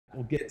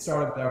We'll get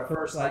started with our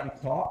first lightning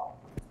talk.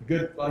 A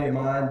good buddy of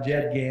mine,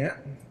 Jed Gant,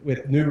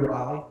 with New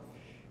Raleigh.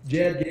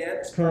 Jed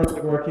Gant is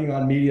currently working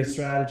on media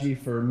strategy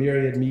for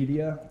Myriad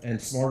Media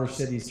and Smarter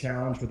Cities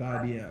Challenge with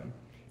IBM.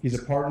 He's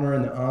a partner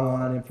in the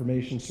online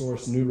information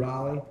source New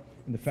Raleigh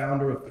and the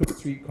founder of Cook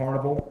Street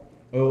Carnival,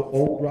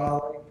 Old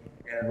Raleigh,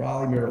 and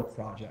Raleigh Mural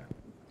Project.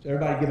 So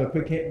everybody give a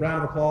quick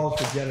round of applause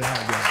for Jedidiah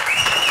Gant.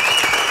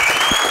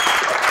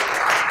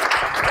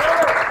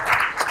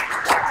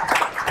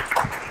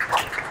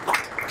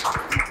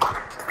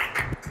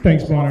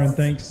 Thanks, Bonner, and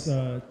thanks,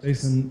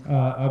 Jason.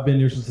 I've been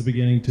here since the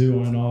beginning, too,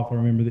 on and off. I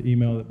remember the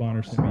email that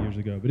Bonner sent me years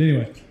ago. But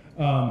anyway,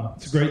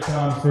 it's a great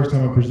time. It's the first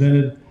time I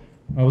presented.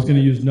 I was going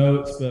to use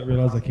notes, but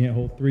realized I can't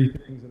hold 3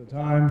 things at a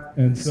time.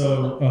 And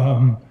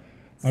so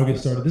I'll get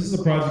started. This is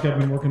a project I've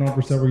been working on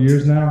for several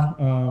years now,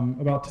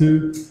 about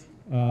 2.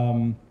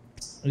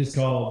 It's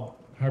called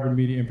Hybrid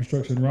Media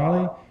Infrastructure in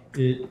Raleigh.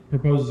 It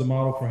proposes a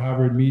model for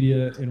hybrid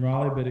media in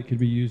Raleigh, but it could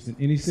be used in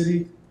any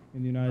city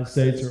in the United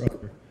States or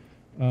other.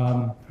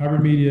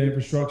 Hybrid media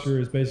infrastructure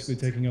is basically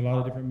taking a lot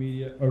of different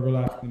media,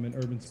 overlapping them in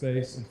urban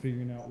space, and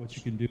figuring out what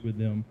you can do with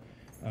them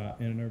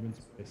in an urban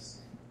space.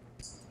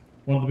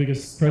 One of the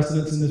biggest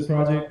precedents in this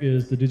project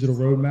is the digital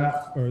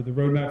roadmap, or the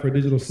roadmap for a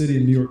digital city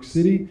in New York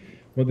City.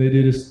 What they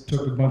did is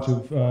took a bunch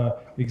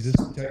of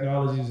existing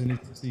technologies and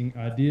existing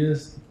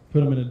ideas,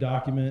 put them in a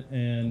document,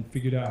 and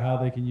figured out how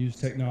they can use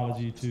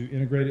technology to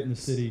integrate it in the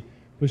city,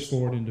 push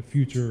forward into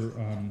future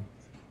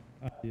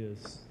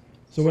ideas.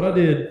 So what I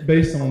did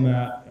based on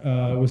that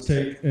was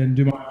take and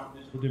do my own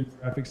digital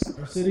demographics of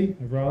our city,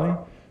 of Raleigh.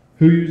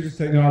 Who uses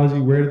technology,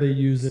 where do they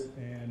use it,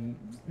 and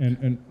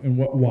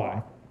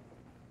why?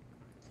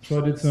 So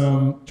I did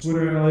some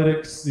Twitter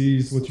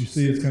analytics. What you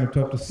see, it's kind of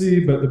tough to see,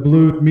 but the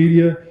blue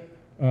media,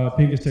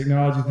 pink is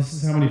technology. This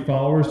is how many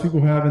followers people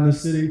have in this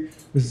city.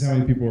 This is how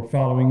many people are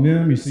following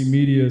them. You see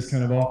media is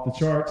kind of off the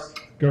charts.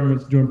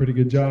 Government's doing a pretty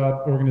good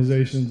job.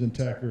 Organizations and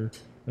tech are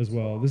as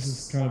well. This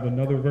is kind of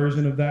another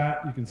version of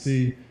that. You can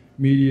see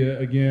media,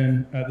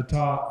 again, at the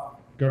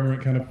top,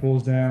 government kind of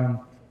pulls down.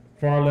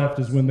 Far left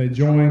is when they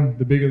join.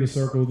 The bigger the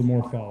circle, the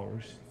more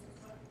followers.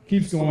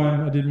 Keeps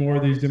going. I did more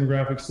of these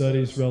demographic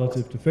studies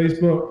relative to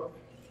Facebook,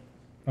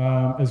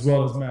 as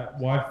well as map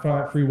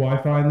free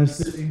Wi-Fi in this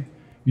city.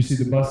 You see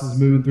the buses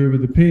moving through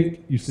with the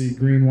pink. You see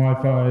green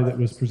Wi-Fi that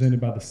was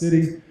presented by the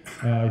city.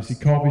 You see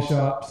coffee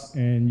shops,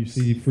 and you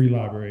see free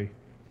library.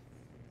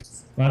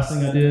 Last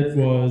thing I did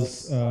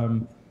was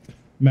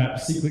map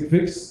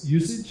C-Click-Fix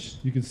usage.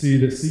 You can see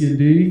that C and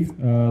D,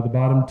 the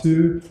bottom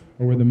 2,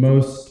 are where the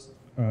most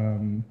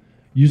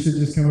usage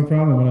is coming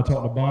from. And when I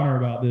talked to Bonner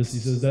about this, he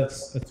says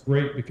that's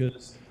great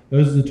because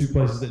those are the 2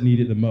 places that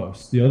need it the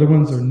most. The other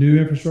ones are new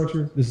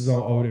infrastructure. This is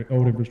all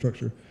old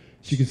infrastructure.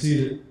 So you can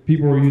see that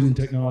people are using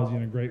technology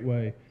in a great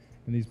way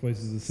in these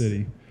places of the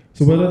city.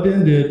 So what I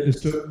then did is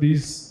took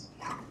this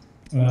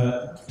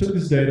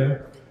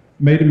data,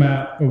 made a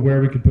map of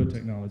where we could put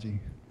technology.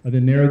 I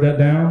then narrowed that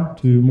down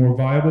to more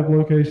viable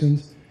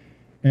locations,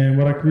 and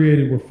what I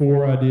created were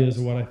 4 ideas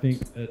of what I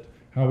think that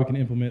how we can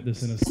implement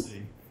this in a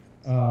city.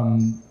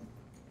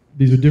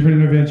 These are different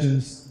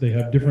interventions. They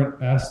have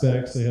different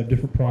aspects. They have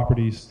different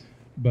properties,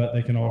 but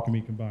they can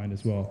be combined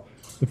as well.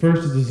 The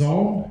first is the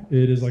zone.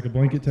 It is like a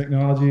blanket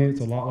technology.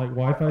 It's a lot like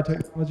Wi-Fi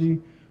technology.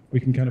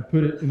 We can kind of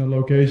put it in a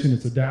location.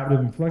 It's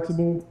adaptive and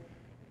flexible.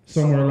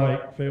 Somewhere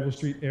like Fayetteville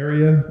Street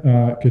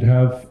area could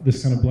have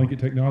this kind of blanket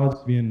technology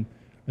being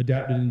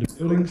adapted into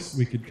buildings.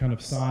 We could kind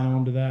of sign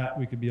on to that.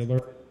 We could be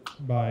alerted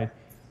by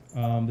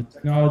the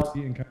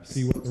technology and kind of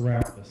see what's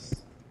around us.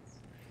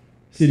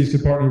 Cities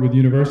could partner with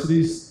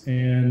universities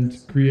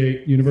and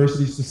create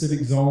university-specific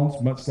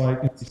zones, much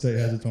like NC State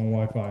has its own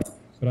Wi-Fi.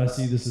 But I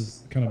see this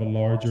as kind of a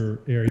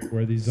larger area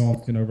where these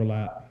zones can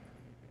overlap.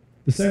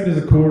 The second is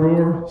a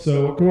corridor.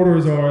 So what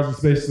corridors are is it's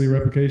basically a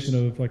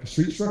replication of like a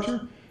street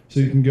structure.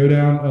 So you can go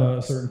down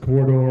a certain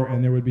corridor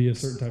and there would be a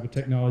certain type of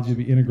technology to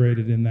be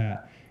integrated in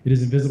that. It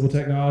is invisible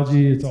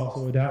technology. It's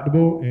also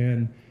adaptable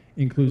and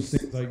includes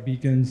things like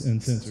beacons and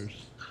sensors.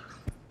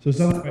 So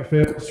something like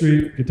Fayetteville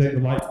Street, we could take the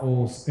light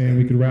poles and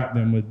we could wrap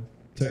them with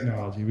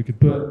technology. We could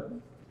put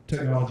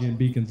technology and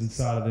beacons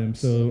inside of them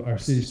so our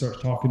city starts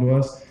talking to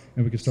us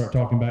and we can start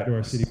talking back to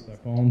our city with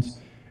our phones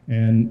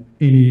and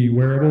any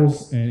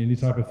wearables and any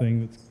type of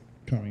thing that's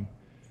coming.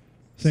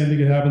 Same thing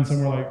could happen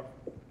somewhere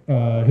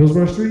like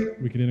Hillsborough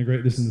Street. We could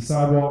integrate this in the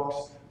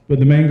sidewalks. But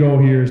the main goal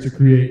here is to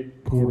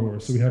create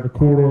corridors. So we have a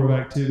corridor of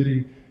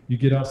activity. You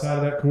get outside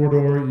of that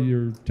corridor,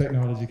 your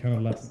technology kind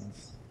of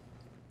lessens.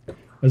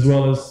 As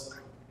well as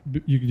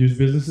you could use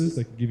businesses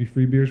that could give you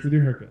free beers with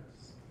your haircuts.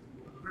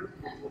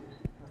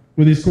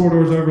 When these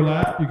corridors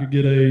overlap, you could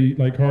get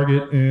like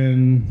Hargett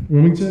and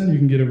Wilmington, you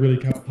can get a really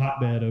kind of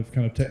hotbed of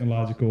kind of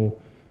technological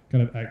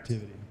kind of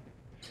activity.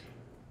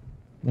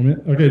 1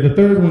 minute. Okay, the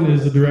third one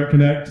is a direct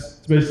connect.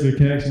 It's basically a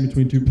connection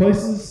between 2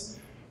 places.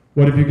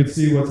 What if you could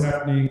see what's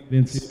happening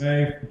in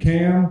NCMA,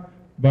 CAM,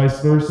 vice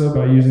versa,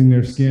 by using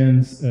their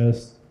skins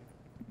as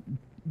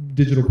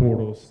digital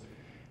portals?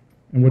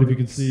 And what if you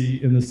could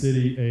see in the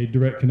city a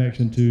direct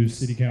connection to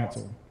city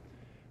council?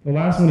 The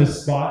last one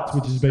is spots,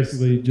 which is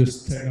basically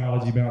just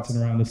technology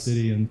bouncing around the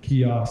city in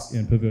kiosk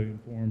and pavilion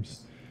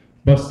forms.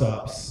 Bus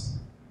stops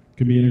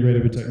can be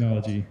integrated with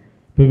technology.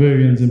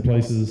 Pavilions in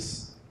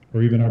places,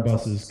 or even our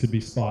buses, could be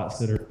spots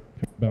that are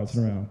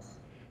bouncing around.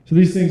 So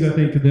these things, I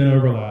think, could then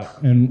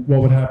overlap. And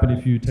what would happen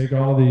if you take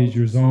all of these,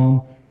 your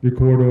zone, your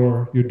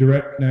corridor, your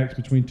direct connects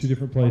between two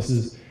different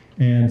places,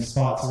 and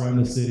spots around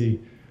the city.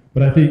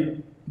 But I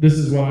think this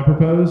is what I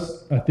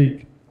propose. I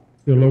think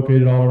they're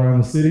located all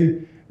around the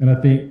city. And I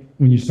think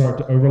when you start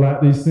to overlap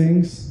these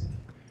things,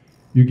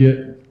 you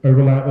get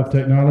overlap of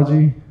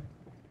technology,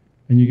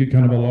 and you get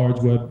kind of a large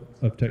web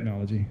of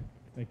technology.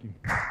 Thank you.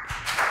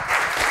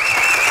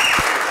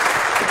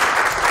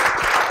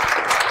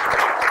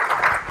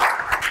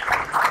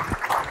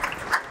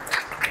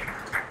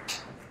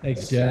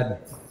 Thanks, Jed.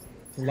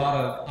 It's a lot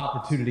of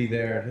opportunity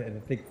there, and I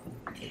think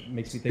it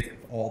makes me think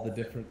of all the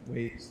different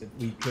ways that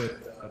we could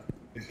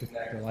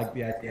connect. I like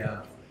the idea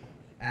of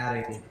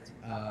adding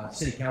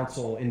city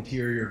council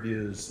interior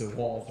views to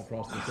walls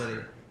across the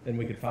city. Then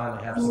we could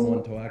finally have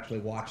someone to actually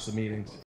watch the meetings.